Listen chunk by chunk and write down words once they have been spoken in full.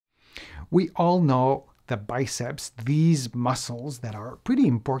We all know the biceps, these muscles that are pretty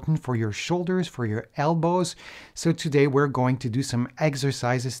important for your shoulders, for your elbows. So today we're going to do some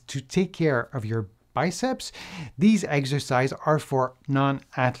exercises to take care of your biceps. These exercises are for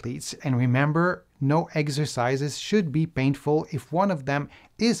non-athletes. And remember, no exercises should be painful. If one of them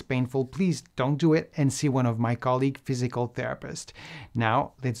is painful, please don't do it and see one of my colleague physical therapists.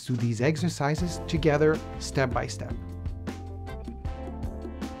 Now, let's do these exercises together, step by step.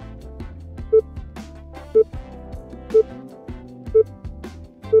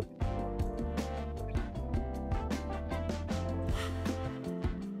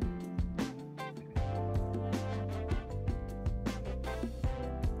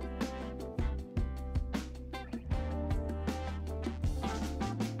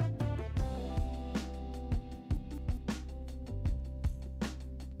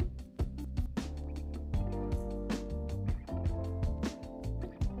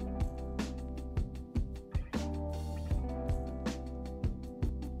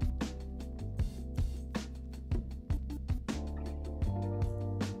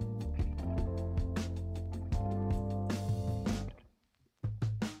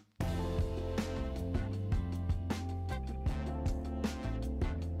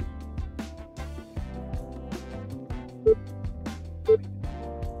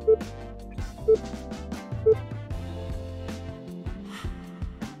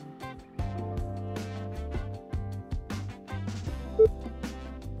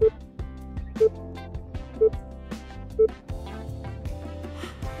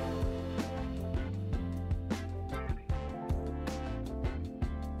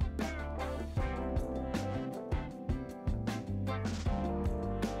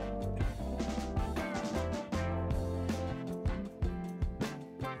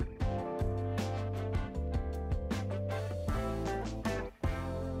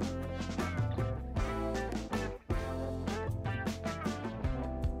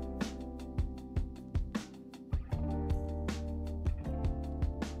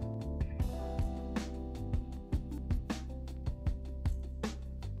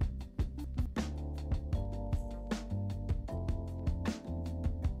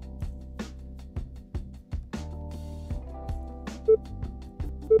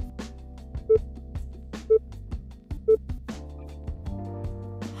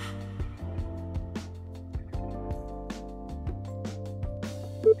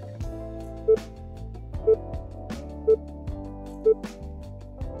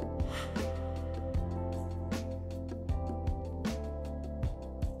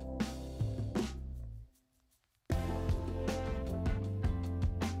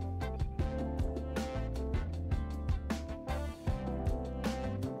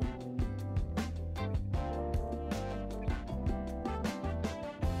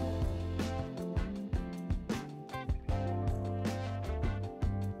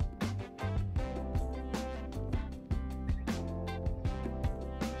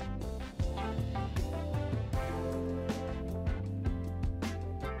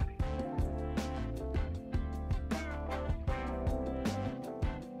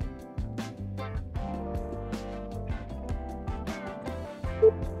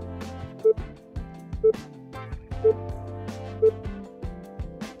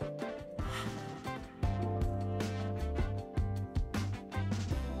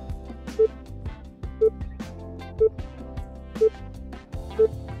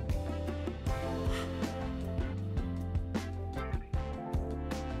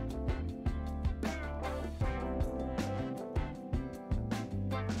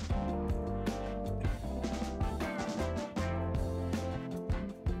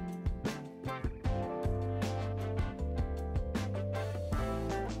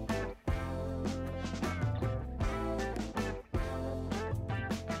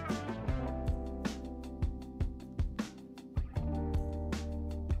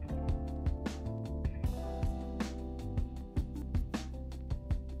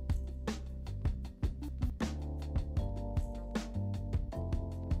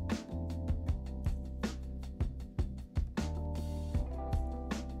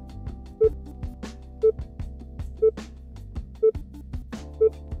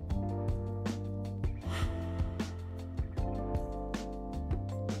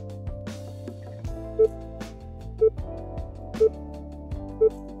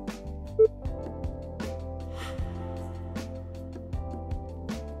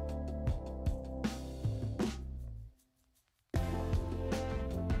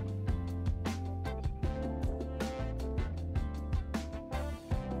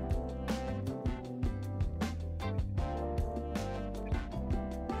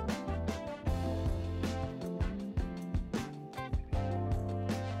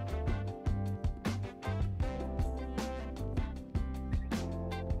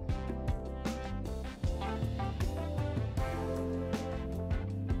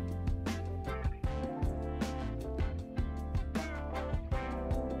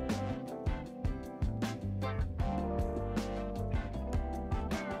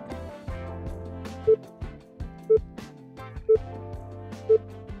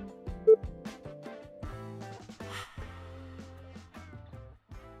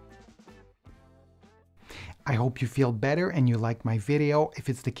 I hope you feel better and you like my video. If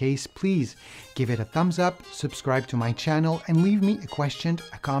it's the case, please give it a thumbs up, subscribe to my channel, and leave me a question,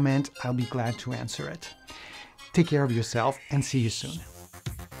 a comment. I'll be glad to answer it. Take care of yourself and see you soon.